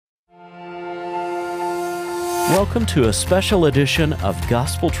Welcome to a special edition of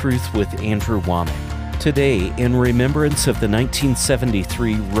Gospel Truth with Andrew Womack. Today, in remembrance of the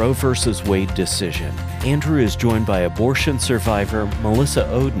 1973 Roe v. Wade decision, Andrew is joined by abortion survivor Melissa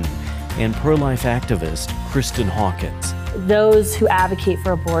Ohden and pro-life activist Kristen Hawkins. Those who advocate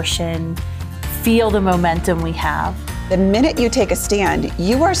for abortion feel the momentum we have. The minute you take a stand,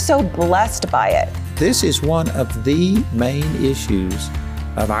 you are so blessed by it. This is one of the main issues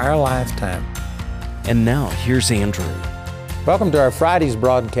of our lifetime. And now, here's Andrew. Welcome to our Friday's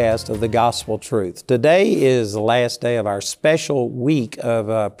broadcast of the Gospel Truth. Today is the last day of our special week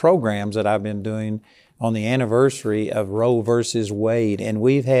of programs that I've been doing on the anniversary of Roe versus Wade. And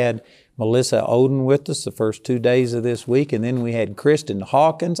we've had Melissa Ohden with us the first 2 days of this week, and then we had Kristen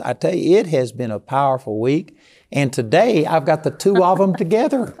Hawkins. I tell you, it has been a powerful week. And today, I've got the two of them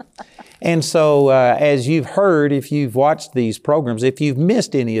together. And so, as you've heard, if you've watched these programs, if you've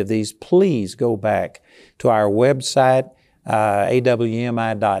missed any of these, please go back to our website,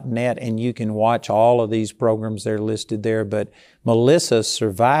 awmi.net, and you can watch all of these programs. They're listed there. But Melissa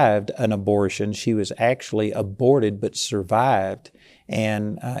survived an abortion. She was actually aborted, but survived.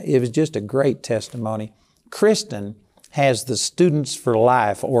 And it was just a great testimony. Kristen has the Students for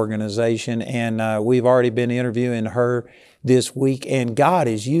Life organization, and we've already been interviewing her this week, and God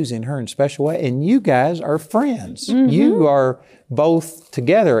is using her in a special way. And you guys are friends. Mm-hmm. You are both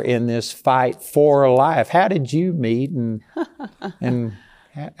together in this fight for life. How did you meet, and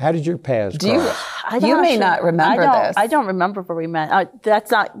how did your paths cross? You may not remember this. I don't remember where we met.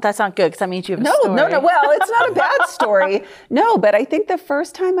 That's not good, because that means you have a story. No. Well, it's not a bad story. No, but I think the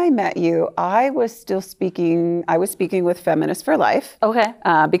first time I met you, I was speaking with Feminists for Life. Okay.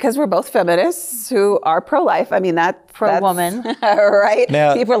 Because we're both feminists who are pro-life. I mean, that's pro-woman. Right?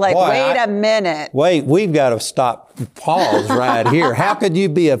 Now, people are like, wait a minute. Wait, we've got to pause right here. How could you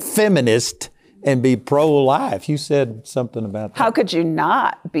be a feminist and be pro-life? You said something about that. How could you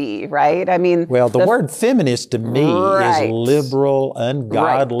not be, right? I mean... Well, the word feminist to me is liberal,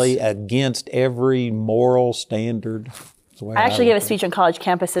 ungodly, against every moral standard. I actually gave a speech on college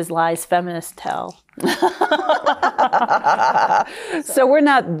campuses, Lies Feminists Tell. So we're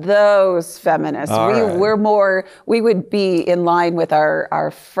not those feminists. We're more, we would be in line with our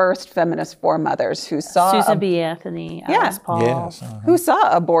first feminist foremothers who saw... Susan B. Anthony, Alice Paul. Yes, who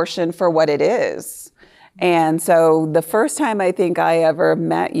saw abortion for what it is. And so the first time I think I ever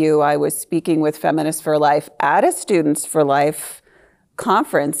met you, I was speaking with Feminists for Life at a Students for Life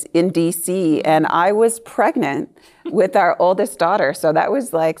conference in D.C., and I was pregnant with our oldest daughter. So that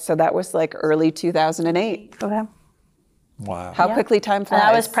was like early 2008. Okay. Wow. How quickly time flies. And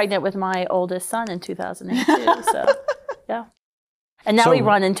I was pregnant with my oldest son in 2002. So, yeah. And now we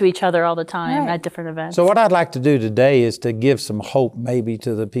run into each other all the time at different events. So what I'd like to do today is to give some hope maybe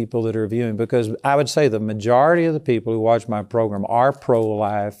to the people that are viewing, because I would say the majority of the people who watch my program are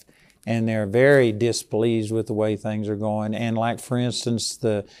pro-life, and they're very displeased with the way things are going. And like, for instance,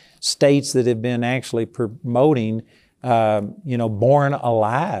 the states that have been actually promoting, born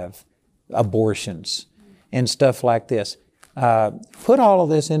alive abortions and stuff like this. Put all of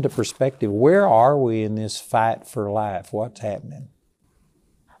this into perspective. Where are we in this fight for life? What's happening?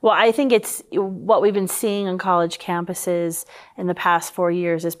 Well, I think it's what we've been seeing on college campuses in the past 4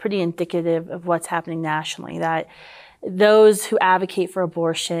 years is pretty indicative of what's happening nationally, that those who advocate for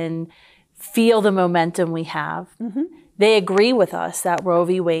abortion feel the momentum we have. Mm-hmm. They agree with us that Roe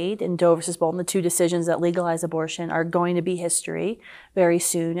v. Wade and Doe versus Bolton, the two decisions that legalize abortion, are going to be history very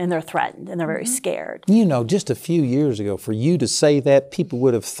soon, and they're threatened, and they're very scared. You know, just a few years ago, for you to say that, people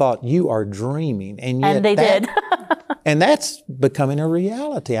would have thought you are dreaming. And yet they did. And that's becoming a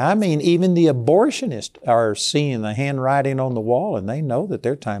reality. I mean, even the abortionists are seeing the handwriting on the wall, and they know that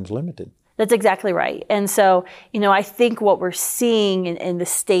their time's limited. That's exactly right. And so, I think what we're seeing in the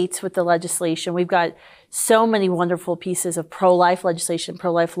states with the legislation, we've got so many wonderful pieces of pro-life legislation,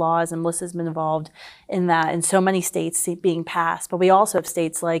 pro-life laws, and Melissa's been involved in that in so many states being passed. But we also have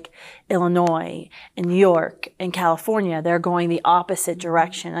states like Illinois and New York and California. They're going the opposite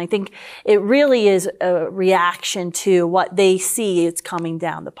direction. I think it really is a reaction to what they see is coming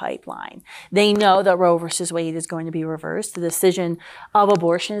down the pipeline. They know that Roe versus Wade is going to be reversed. The decision of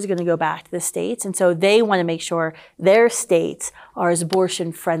abortion is going to go back to the states. And so they want to make sure their states are as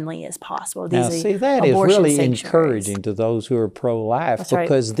abortion friendly as possible. Now, see, that is really encouraging to those who are pro-life,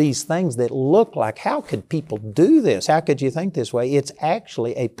 because these things that look like, how could people do this? How could you think this way? It's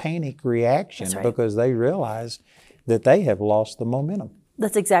actually a panic reaction because they realize that they have lost the momentum.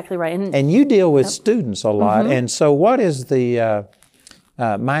 That's exactly right. And you deal with students a lot. Mm-hmm. And so what is the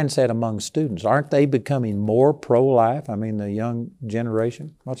mindset among students? Aren't they becoming more pro-life? I mean, the young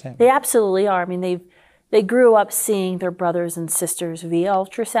generation, what's happening? They absolutely are. I mean, They grew up seeing their brothers and sisters via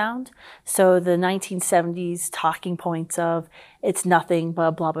ultrasound. So the 1970s talking points of it's nothing but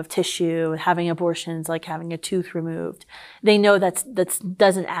a blob of tissue, having abortions like having a tooth removed. They know that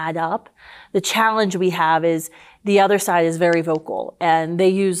doesn't add up. The challenge we have is the other side is very vocal, and they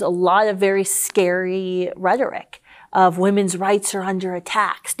use a lot of very scary rhetoric of women's rights are under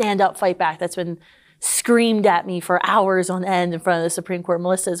attack, stand up, fight back. That's been screamed at me for hours on end in front of the Supreme Court.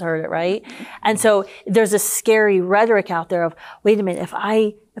 Melissa's heard it, right? And so there's a scary rhetoric out there of, wait a minute, if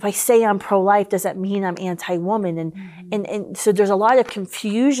I say I'm pro-life, does that mean I'm anti-woman? And so there's a lot of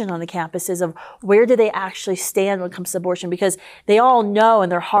confusion on the campuses of where do they actually stand when it comes to abortion, because they all know in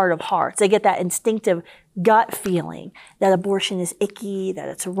their heart of hearts, they get that instinctive gut feeling that abortion is icky, that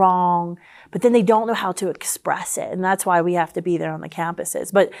it's wrong, but then they don't know how to express it. And that's why we have to be there on the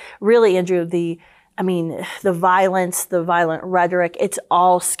campuses. But really, Andrew, the violence, the violent rhetoric, it's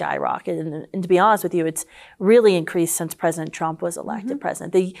all skyrocketed. And to be honest with you, it's really increased since President Trump was elected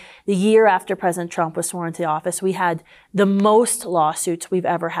president. The year after President Trump was sworn into office, we had the most lawsuits we've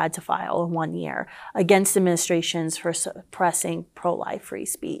ever had to file in 1 year against administrations for suppressing pro-life free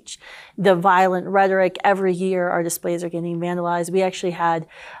speech. The violent rhetoric, every year our displays are getting vandalized. We actually had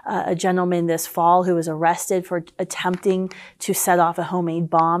a gentleman this fall who was arrested for attempting to set off a homemade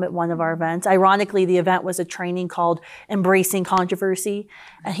bomb at one of our events. Ironically, the event was a training called Embracing Controversy,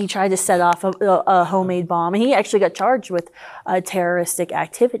 and he tried to set off a homemade bomb, and he actually got charged with terroristic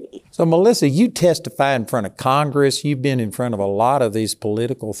activity. So, Melissa, you testify in front of Congress. You've been in front of a lot of these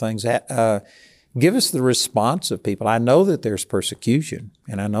political things. Give us the response of people. I know that there's persecution,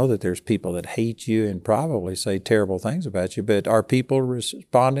 and I know that there's people that hate you and probably say terrible things about you, but are people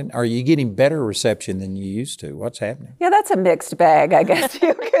responding? Are you getting better reception than you used to? What's happening? Yeah, that's a mixed bag, I guess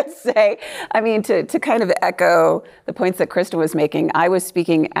you could say. I mean, to kind of echo the points that Krista was making, I was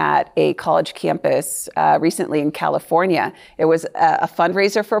speaking at a college campus recently in California. It was a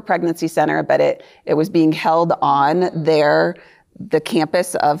fundraiser for a pregnancy center, but it was being held on the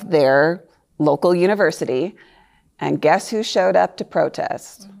campus of their local university. And guess who showed up to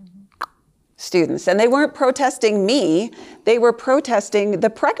protest? Students. And they weren't protesting me, they were protesting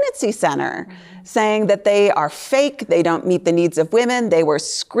the pregnancy center, saying that they are fake, they don't meet the needs of women. They were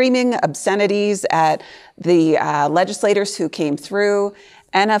screaming obscenities at the legislators who came through.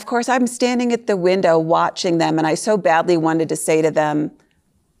 And of course, I'm standing at the window watching them, and I so badly wanted to say to them,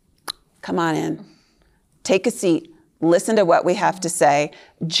 come on in, take a seat. Listen to what we have to say.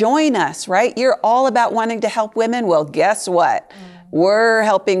 Join us, right? You're all about wanting to help women. Well, guess what? We're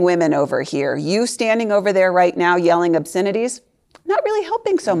helping women over here. You standing over there right now yelling obscenities, not really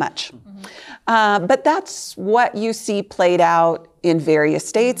helping so much. But that's what you see played out in various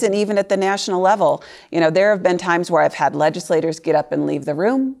states and even at the national level. You know, there have been times where I've had legislators get up and leave the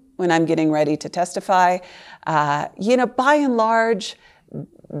room when I'm getting ready to testify. You know, by and large,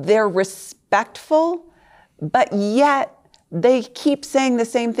 they're respectful, but yet they keep saying the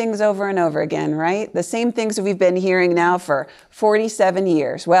same things over and over again, right? The same things we've been hearing now for 47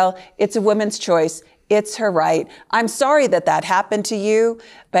 years. Well, it's a woman's choice. It's her right. I'm sorry that happened to you,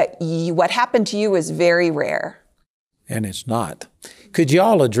 but what happened to you is very rare. And it's not. Could you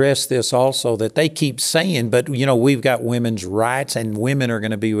all address this also, that they keep saying, but you know, we've got women's rights and women are going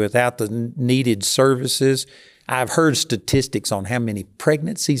to be without the needed services. I've heard statistics on how many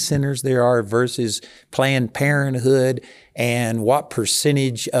pregnancy centers there are versus Planned Parenthood and what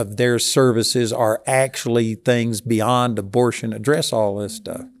percentage of their services are actually things beyond abortion. Address all this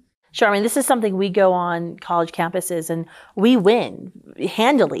stuff. Sure. I mean, this is something we go on college campuses and we win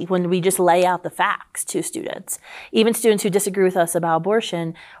handily when we just lay out the facts to students. Even students who disagree with us about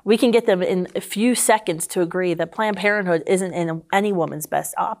abortion, we can get them in a few seconds to agree that Planned Parenthood isn't in any woman's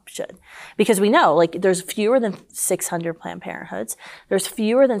best option. Because we know, like, there's fewer than 600 Planned Parenthoods. There's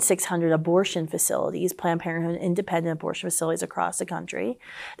fewer than 600 abortion facilities, Planned Parenthood independent abortion facilities across the country.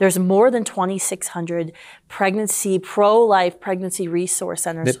 There's more than 2,600 pro-life pregnancy resource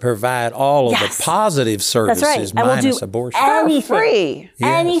centers. That provide all of the positive services minus abortion. Anything, free.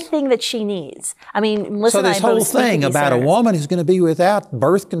 Anything that she needs. I mean, Melissa and I so this whole thing about a woman who's going to be without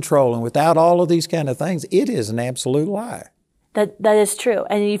birth control and without all of these kind of things, it is an absolute lie. That is true.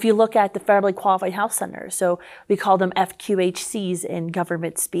 And if you look at the federally qualified health centers, so we call them FQHCs in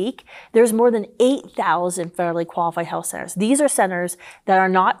government speak, there's more than 8,000 federally qualified health centers. These are centers that are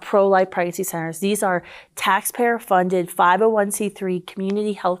not pro-life pregnancy centers. These are taxpayer-funded 501c3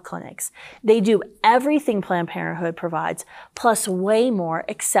 community health clinics. They do everything Planned Parenthood provides, plus way more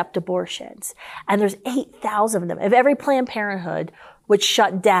except abortions. And there's 8,000 of them. If every Planned Parenthood would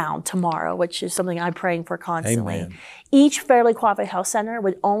shut down tomorrow, which is something I'm praying for constantly. Amen. Each federally qualified health center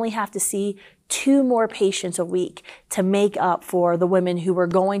would only have to see 2 more patients a week to make up for the women who were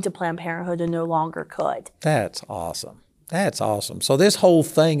going to Planned Parenthood and no longer could. That's awesome. That's awesome. So this whole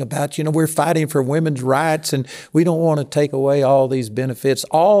thing about, we're fighting for women's rights and we don't want to take away all these benefits.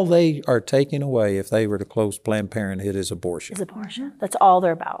 All they are taking away if they were to close Planned Parenthood is abortion. Is abortion. That's all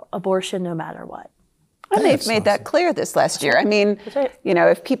they're about. Abortion no matter what. And they've made that clear this last year. I mean,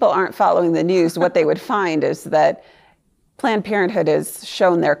 if people aren't following the news, what they would find is that Planned Parenthood has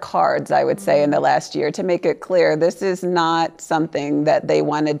shown their cards, I would say, in the last year to make it clear this is not something that they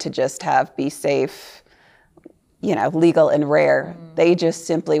wanted to just have be safe, legal and rare. They just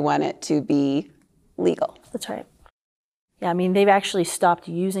simply want it to be legal. That's right. Yeah, I mean, they've actually stopped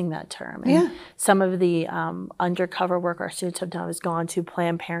using that term. And some of the undercover work our students have done has gone to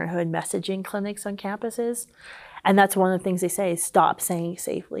Planned Parenthood messaging clinics on campuses. And that's one of the things they say is stop saying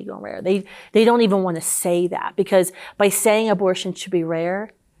safe, legal, and rare. They don't even want to say that, because by saying abortion should be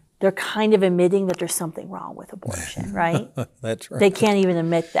rare, they're kind of admitting that there's something wrong with abortion, right? That's right. They can't even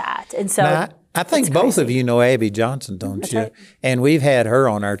admit that. And so now, I think both of you know Abby Johnson, don't That's you? right. And we've had her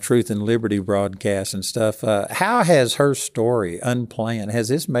on our Truth and Liberty broadcast and stuff. How has her story, unplanned, has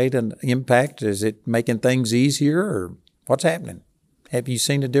this made an impact? Is it making things easier, or what's happening? Have you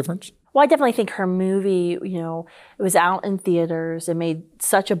seen a difference? Well, I definitely think her movie, it was out in theaters. It made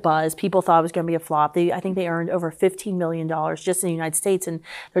such a buzz. People thought it was going to be a flop. I think they earned over $15 million just in the United States, and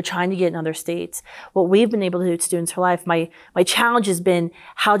they're trying to get in other states. What we've been able to do at Students for Life, my challenge has been,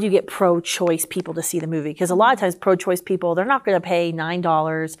 how do you get pro-choice people to see the movie? Because a lot of times pro-choice people, they're not going to pay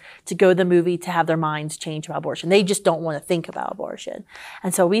 $9 to go to the movie to have their minds changed about abortion. They just don't want to think about abortion.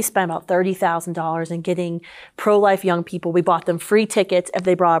 And so we spent about $30,000 in getting pro-life young people. We bought them free tickets if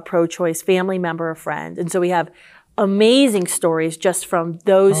they brought a pro-choice family member or friend. And so we have amazing stories just from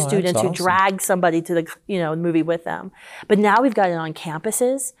those students who dragged somebody to the movie with them. But now we've got it on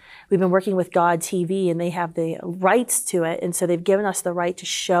campuses. We've been working with God TV, and they have the rights to it. And so they've given us the right to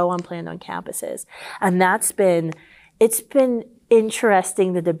show Unplanned on campuses. And it's been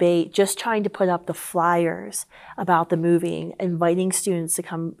interesting, the debate, just trying to put up the flyers about the movie, inviting students to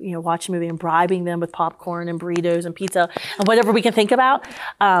come, watch the movie, and bribing them with popcorn and burritos and pizza and whatever we can think about.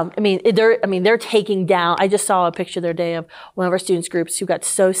 They're taking down. I just saw a picture the other day of one of our students groups who got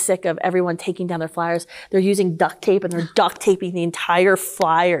so sick of everyone taking down their flyers. They're using duct tape, and they're duct taping the entire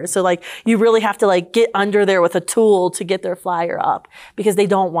flyer. So you really have to get under there with a tool to get their flyer up, because they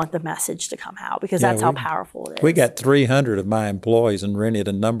don't want the message to come out, because that's how powerful it is. We got 300 of my employees and rented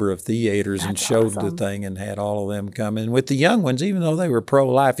a number of theaters and showed awesome. the thing and had all of them come. And with the young ones, even though they were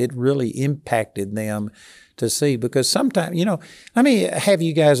pro-life, it really impacted them to see, because sometimes, let me have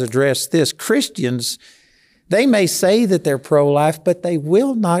you guys address this. Christians, they may say that they're pro-life, but they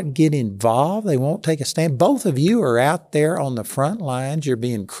will not get involved. They won't take a stand. Both of you are out there on the front lines. You're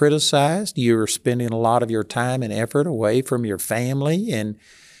being criticized. You're spending a lot of your time and effort away from your family, and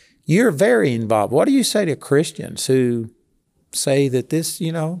you're very involved. What do you say to Christians who say that this,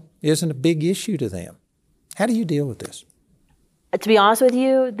 isn't a big issue to them? How do you deal with this? To be honest with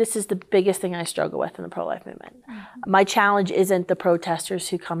you, this is the biggest thing I struggle with in the pro-life movement. My challenge isn't the protesters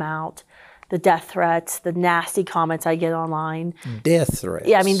who come out, the death threats, the nasty comments I get online. Death threats.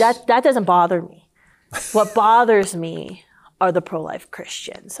 Yeah, that doesn't bother me. What bothers me are the pro-life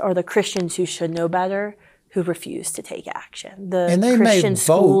Christians, or the Christians who should know better, who refuse to take action. The Christian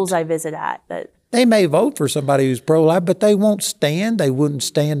schools I visit at they may vote for somebody who's pro-life, but they won't stand. They wouldn't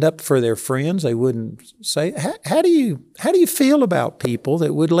stand up for their friends. They wouldn't say. How do you feel about people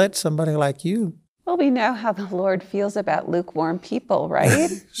that would let somebody like you? Well, we know how the Lord feels about lukewarm people, right?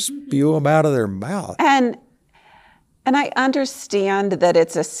 Spew them out of their mouth. And I understand that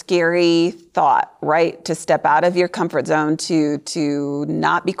it's a scary thought, right? To step out of your comfort zone, to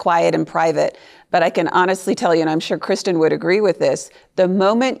not be quiet and private. But I can honestly tell you, and I'm sure Kristen would agree with this, the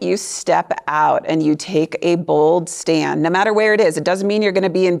moment you step out and you take a bold stand, no matter where it is, it doesn't mean you're going to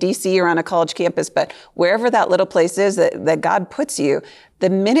be in DC or on a college campus, but wherever that little place is that God puts you, the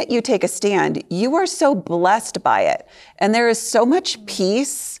minute you take a stand, you are so blessed by it. And there is so much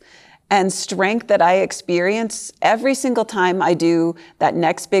peace and strength that I experience every single time I do that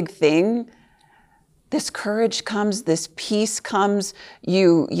next big thing. This courage comes, this peace comes,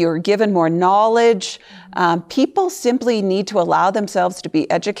 you're given more knowledge. People simply need to allow themselves to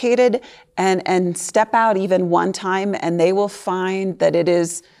be educated and step out even one time, and they will find that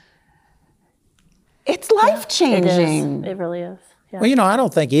it's life-changing. It really is. Yeah. Well, I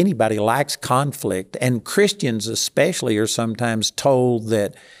don't think anybody likes conflict, and Christians especially are sometimes told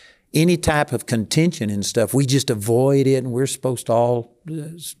that any type of contention and stuff, we just avoid it, and we're supposed to all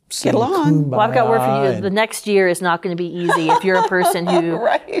get along. Well, I've got word for you. The next year is not going to be easy if you're a person who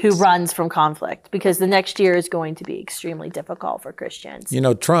Right. who runs from conflict, because the next year is going to be extremely difficult for Christians. You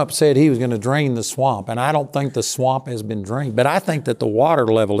know, Trump said he was going to drain the swamp, and I don't think the swamp has been drained, but I think that the water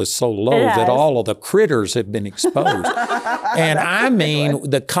level is so low that all of the critters have been exposed. And I mean,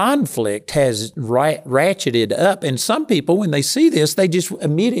 the conflict has ratcheted up, and some people, when they see this, they just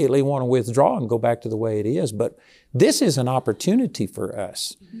immediately want to withdraw and go back to the way it is. But this is an opportunity for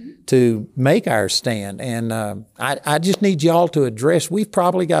us to make our stand. And I just need y'all to address, we've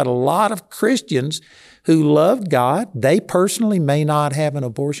probably got a lot of Christians who love God. They personally may not have an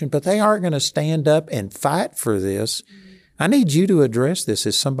abortion, but they aren't going to stand up and fight for this. I need you to address this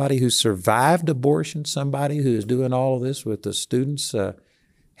as somebody who survived abortion, somebody who is doing all of this with the students.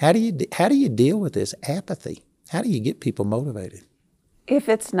 How do you deal with this apathy? How do you get people motivated? If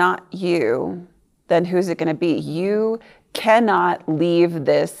it's not you, then who's it going to be? You cannot leave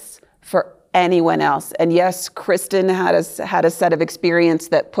this for anyone else. And yes, Kristen had a set of experience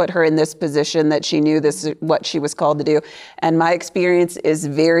that put her in this position, that she knew this is what she was called to do. And my experience is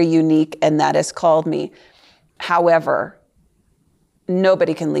very unique, and that has called me. However,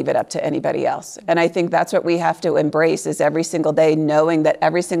 nobody can leave it up to anybody else. And I think that's what we have to embrace, is every single day knowing that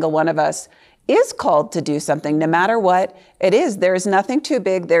every single one of us is called to do something, no matter what it is. There is nothing too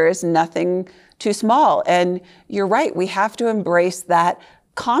big. There is nothing too small. And you're right. We have to embrace that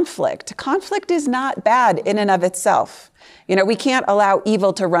conflict. Conflict is not bad in and of itself. You know, we can't allow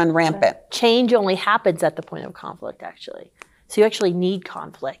evil to run rampant. Change only happens at the point of conflict, actually. So you actually need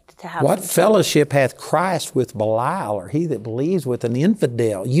conflict to have. What fellowship hath Christ with Belial, or he that believes with an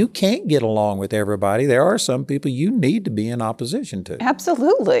infidel? You can't get along with everybody. There are some people you need to be in opposition to.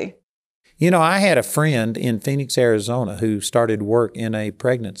 Absolutely. You know, I had a friend in Phoenix, Arizona, who started work in a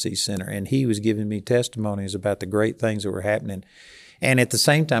pregnancy center, and he was giving me testimonies about the great things that were happening. And at the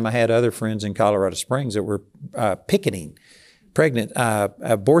same time, I had other friends in Colorado Springs that were picketing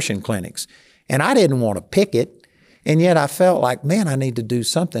abortion clinics. And I didn't want to picket, and yet I felt like, man, I need to do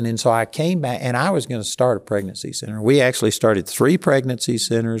something. And so I came back, and I was going to start a pregnancy center. We actually started 3 pregnancy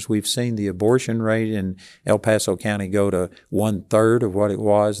centers. We've seen the abortion rate in El Paso County go to 1/3 of what it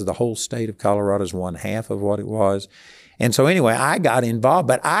was. The whole state of Colorado is 1/2 of what it was. And so anyway, I got involved,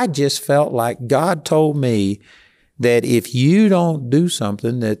 but I just felt like God told me that if you don't do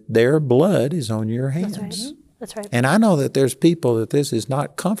something, that their blood is on your hands. That's right. That's right. And I know that there's people that this is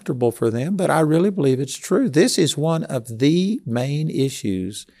not comfortable for them, but I really believe it's true. This is one of the main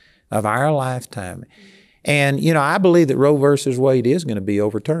issues of our lifetime. And, you know, I believe that Roe versus Wade is going to be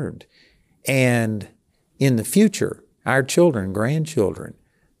overturned. And in the future, our children, grandchildren,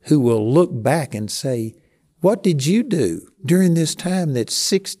 who will look back and say, what did you do during this time that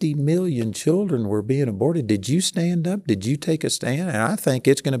 60 million children were being aborted? Did you stand up? Did you take a stand? And I think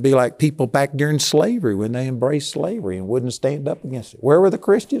it's going to be like people back during slavery when they embraced slavery and wouldn't stand up against it. Where were the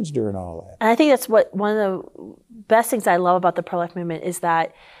Christians during all that? And I think that's what one of the best things I love about the pro-life movement is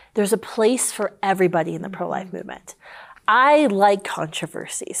that there's a place for everybody in the pro-life movement. I like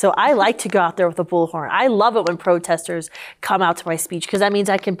controversy, so I like to go out there with a bullhorn. I love it when protesters come out to my speech, because that means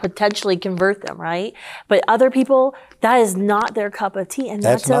I can potentially convert them, right? But other people, that is not their cup of tea, and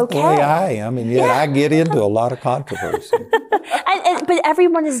that's not okay. the way I am, and yet I get into a lot of controversy. But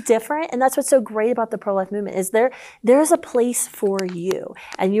everyone is different, and that's what's so great about the pro-life movement is there's a place for you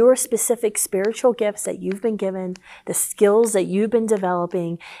and your specific spiritual gifts that you've been given, the skills that you've been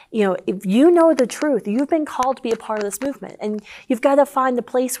developing. You know, if you know the truth, you've been called to be a part of this movement, and you've got to find a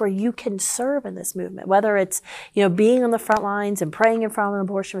place where you can serve in this movement, whether it's, you know, being on the front lines and praying in front of an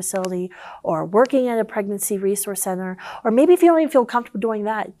abortion facility, or working at a pregnancy resource center, or maybe if you don't even feel comfortable doing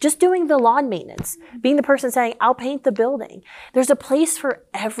that, just doing the lawn maintenance, being the person saying, I'll paint the building. There's a place for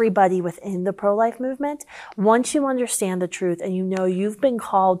everybody within the pro-life movement once you understand the truth and you know you've been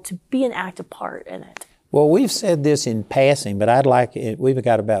called to be an active part in it. Well, we've said this in passing, but I'd like it, we've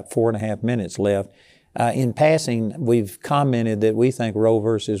got about 4.5 minutes left. In passing, we've commented that we think Roe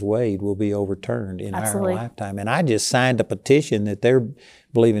versus Wade will be overturned in Absolutely. our lifetime. And I just signed a petition that they're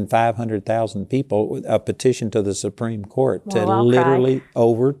believing 500,000 people, a petition to the Supreme Court to literally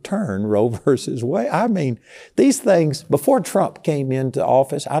overturn Roe versus Wade. I mean, these things, before Trump came into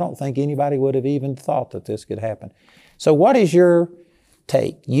office, I don't think anybody would have even thought that this could happen. So what is your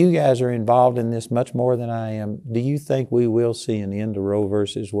take? You guys are involved in this much more than I am. Do you think we will see an end to Roe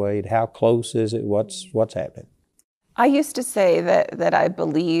versus Wade? How close is it? What's happening? I used to say that I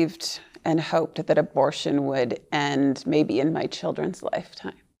believed and hoped that abortion would end maybe in my children's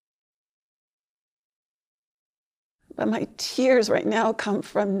lifetime. But my tears right now come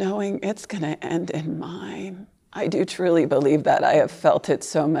from knowing it's going to end in mine. I do truly believe that. I have felt it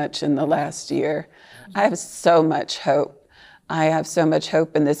so much in the last year. I have so much hope. I have so much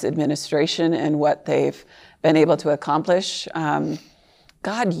hope in this administration and what they've been able to accomplish.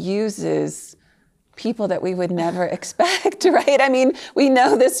 God uses people that we would never expect, right? I mean, we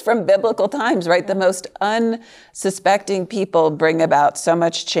know this from biblical times, right? The most unsuspecting people bring about so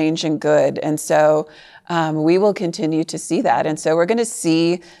much change and good. And so we will continue to see that. And so we're going to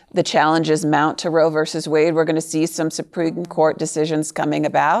see the challenges mount to Roe versus Wade. We're going to see some Supreme Court decisions coming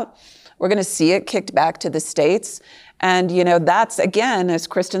about. We're going to see it kicked back to the states. And, you know, that's, again, as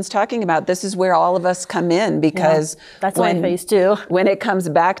Kristen's talking about, this is where all of us come in, because that's my face too. When it comes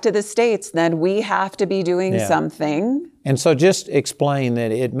back to the states, then we have to be doing something. And so just explain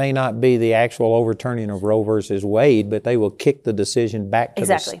that it may not be the actual overturning of Roe versus Wade, but they will kick the decision back to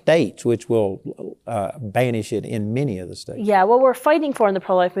the states, which will banish it in many of the states. Yeah, what we're fighting for in the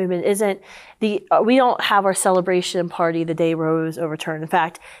pro-life movement isn't we don't have our celebration party the day Roe is overturned. In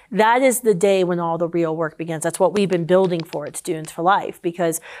fact, that is the day when all the real work begins. That's what we've been building for at Students for Life,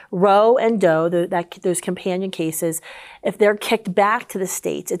 because Roe and Doe, those companion cases, if they're kicked back to the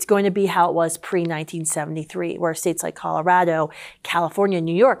states, it's going to be how it was pre-1973, where states like Colorado, California,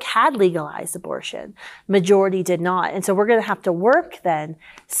 New York had legalized abortion. Majority did not. And so we're going to have to work then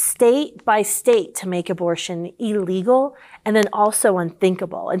state by state to make abortion illegal and then also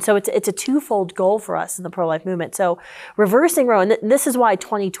unthinkable. And so it's a twofold goal for us in the pro-life movement. So reversing Roe, and this is why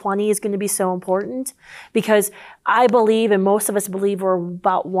 2020 is going to be so important, because I believe, and most of us believe, we're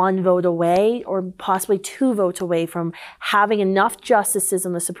about one vote away or possibly 2 votes away from having enough justices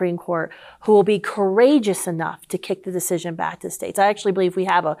in the Supreme Court who will be courageous enough to kick the decision back to states. I actually believe we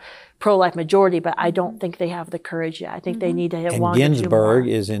have a pro-life majority, but I don't think they have the courage yet. I think they need to hit one or two more. And Ginsburg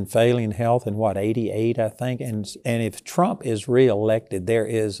is in failing health in 88, I think. And if Trump is reelected, there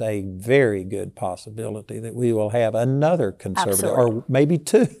is a very good possibility that we will have another conservative, or maybe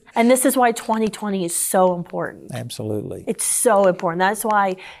 2. And this is why 2020 is so important. Absolutely. It's so important. That's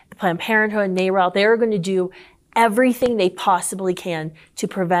why Planned Parenthood and NARAL, they're going to do everything they possibly can to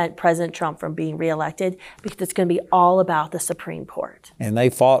prevent President Trump from being reelected, because it's going to be all about the Supreme Court. And they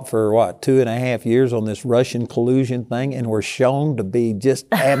fought for, 2.5 years on this Russian collusion thing, and were shown to be just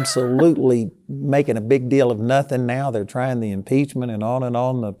absolutely making a big deal of nothing. Now they're trying the impeachment, and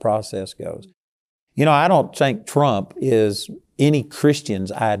on the process goes. You know, I don't think Trump is any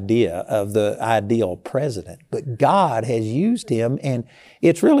Christian's idea of the ideal president, but God has used him, and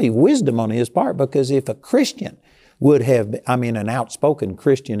it's really wisdom on his part, because if a Christian would have, an outspoken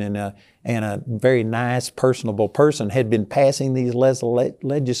Christian and a very nice, personable person had been passing these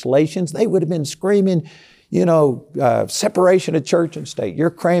legislations, they would have been screaming, separation of church and state. You're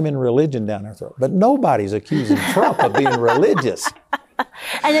cramming religion down our throat. But nobody's accusing Trump of being religious.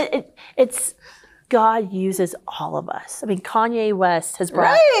 And it's God uses all of us. Kanye West has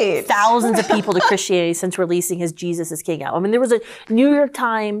brought thousands of people to Christianity since releasing his Jesus is King album. There was a New York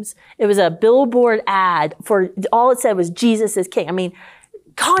Times, it was a billboard ad for, all it said was Jesus is King.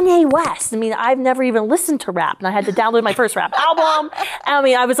 Kanye West. I've never even listened to rap, and I had to download my first rap album.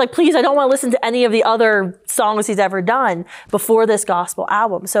 I was like, please, I don't want to listen to any of the other songs he's ever done before this gospel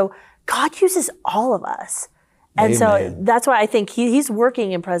album. So God uses all of us. And so that's why I think he's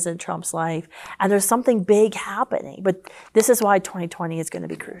working in President Trump's life, and there's something big happening. But this is why 2020 is going to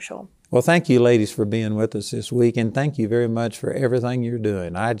be crucial. Well, thank you, ladies, for being with us this week, and thank you very much for everything you're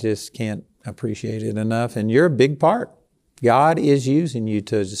doing. I just can't appreciate it enough, and you're a big part. God is using you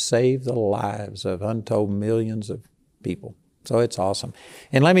to save the lives of untold millions of people. So it's awesome.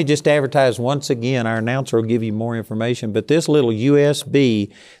 And let me just advertise once again, our announcer will give you more information, but this little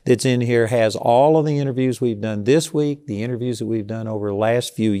USB that's in here has all of the interviews we've done this week, the interviews that we've done over the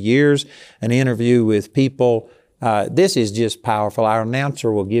last few years, an interview with people. This is just powerful. Our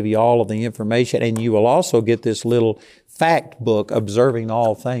announcer will give you all of the information, and you will also get this little fact book, Observing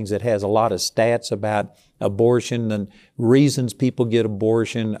All Things, that has a lot of stats about abortion and reasons people get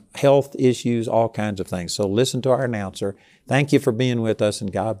abortion, health issues, all kinds of things. So listen to our announcer. Thank you for being with us,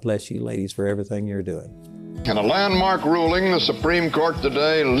 and God bless you, ladies, for everything you're doing. In a landmark ruling, the Supreme Court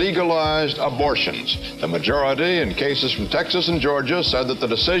today legalized abortions. The majority in cases from Texas and Georgia said that the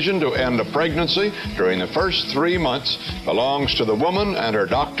decision to end a pregnancy during the first 3 months belongs to the woman and her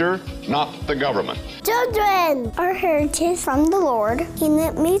doctor not the government. Children are heritage from the Lord. He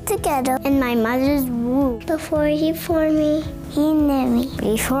knit me together in my mother's womb. Before He formed me, He knew me.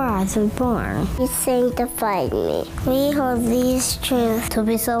 Before I was born, He sanctified me. We hold these truths to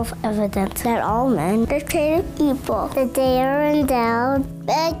be self-evident that all men are created equal, that they are endowed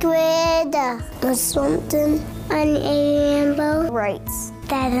with something unalienable rights,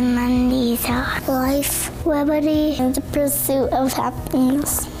 that among these are life, liberty, and the pursuit of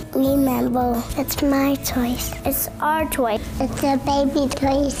happiness. Remember, it's my choice. It's our choice. It's the baby's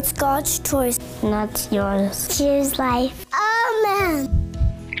choice. It's God's choice, not yours. Choose life. Amen.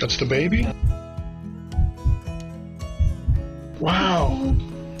 That's the baby? Wow.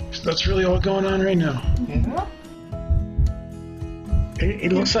 So that's really all going on right now. Yeah.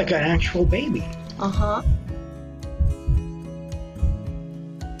 It looks like an actual baby. Uh-huh.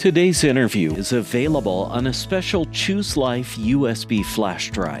 Today's interview is available on a special Choose Life USB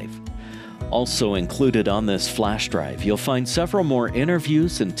flash drive. Also included on this flash drive, you'll find several more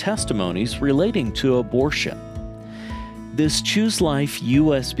interviews and testimonies relating to abortion. This Choose Life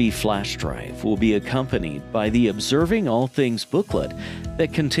USB flash drive will be accompanied by the Observing All Things booklet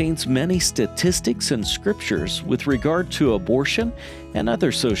that contains many statistics and scriptures with regard to abortion and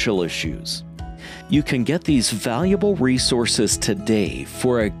other social issues. You can get these valuable resources today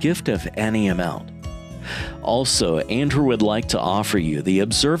for a gift of any amount. Also, Andrew would like to offer you the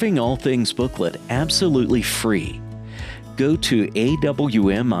Observing All Things booklet absolutely free. Go to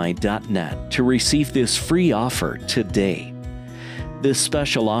awmi.net to receive this free offer today. This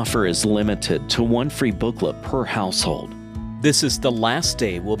special offer is limited to one free booklet per household. This is the last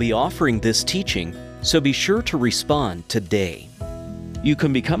day we'll be offering this teaching, so be sure to respond today. You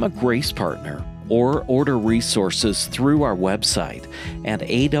can become a Grace Partner or order resources through our website at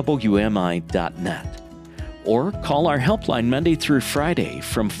awmi.net. Or call our helpline Monday through Friday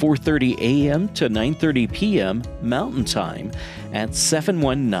from 4:30 a.m. to 9:30 p.m. Mountain Time at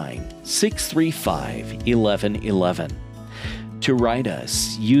 719-635-1111. To write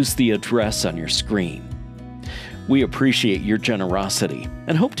us, use the address on your screen. We appreciate your generosity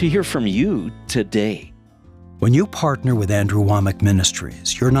and hope to hear from you today. When you partner with Andrew Wommack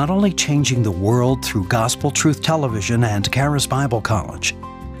Ministries, you're not only changing the world through Gospel Truth Television and Charis Bible College.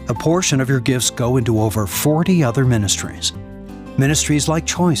 A portion of your gifts go into over 40 other ministries. Ministries like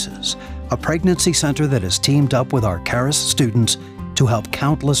Choices, a pregnancy center that has teamed up with our Charis students to help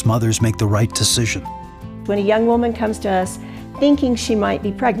countless mothers make the right decision. When a young woman comes to us thinking she might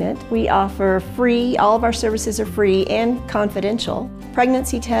be pregnant, we offer free, all of our services are free and confidential,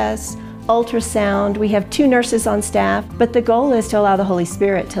 pregnancy tests, ultrasound. We have 2 nurses on staff, but the goal is to allow the Holy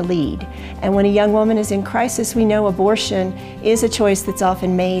Spirit to lead. And when a young woman is in crisis, we know abortion is a choice that's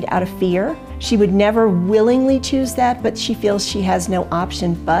often made out of fear. She would never willingly choose that, but she feels she has no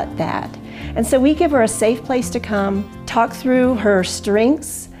option but that. And so we give her a safe place to come, talk through her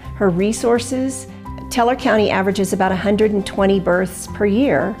strengths, her resources. Teller County averages about 120 births per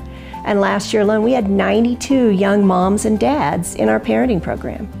year. And last year alone, we had 92 young moms and dads in our parenting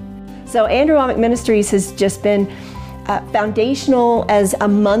program. So Andrew Wommack Ministries has just been foundational as a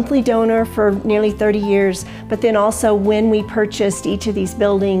monthly donor for nearly 30 years, but then also when we purchased each of these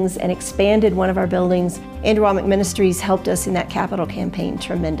buildings and expanded one of our buildings, Andrew Wommack Ministries helped us in that capital campaign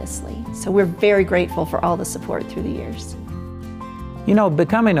tremendously. So we're very grateful for all the support through the years. You know,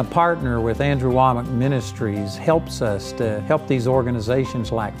 becoming a partner with Andrew Wommack Ministries helps us to help these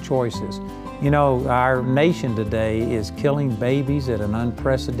organizations like Choices. You know, our nation today is killing babies at an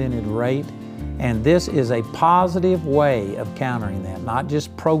unprecedented rate, and this is a positive way of countering that, not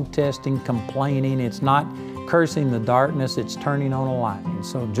just protesting, complaining. It's not cursing the darkness, it's turning on a light. And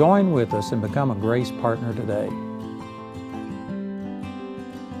so join with us and become a Grace Partner today.